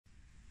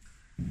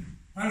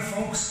Well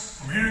folks,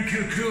 I'm here in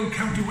Kilcool,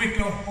 County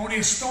Wicklow, only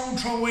a stone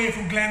throw away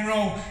from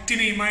Glenroe,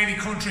 Dinny Miley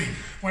country,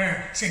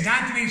 where St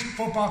Anthony's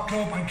Football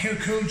Club and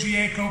Kilcool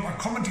GA Club are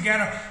coming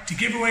together to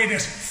give away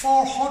this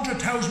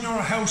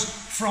 €400,000 house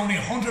for only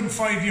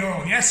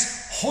 €105.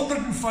 Yes,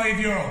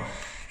 €105.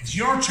 It's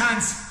your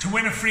chance to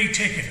win a free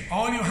ticket.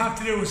 All you have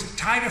to do is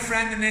tag a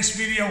friend in this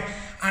video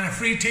and a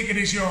free ticket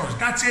is yours.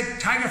 That's it,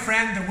 tag a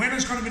friend. The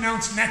winner's going to be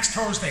announced next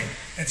Thursday.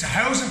 It's a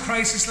housing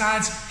crisis,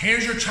 lads.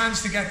 Here's your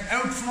chance to get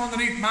out from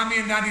underneath Mammy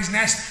and Daddy's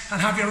nest and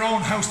have your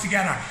own house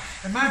together.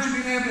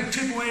 Imagine being able to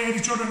tip away at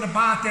each other in the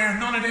bath there,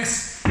 none of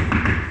this. Are you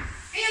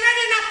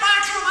ready in that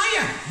bathroom, are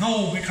you?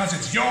 No, because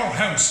it's your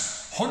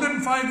house.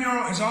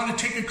 €105 is all the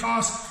ticket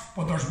costs,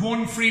 but there's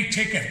one free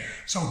ticket.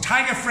 So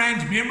tag a friend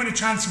to be in with a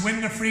chance to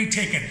win the free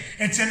ticket.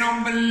 It's an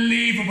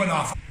unbelievable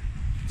offer.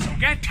 So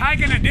get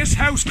tagging and this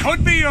house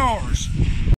could be yours.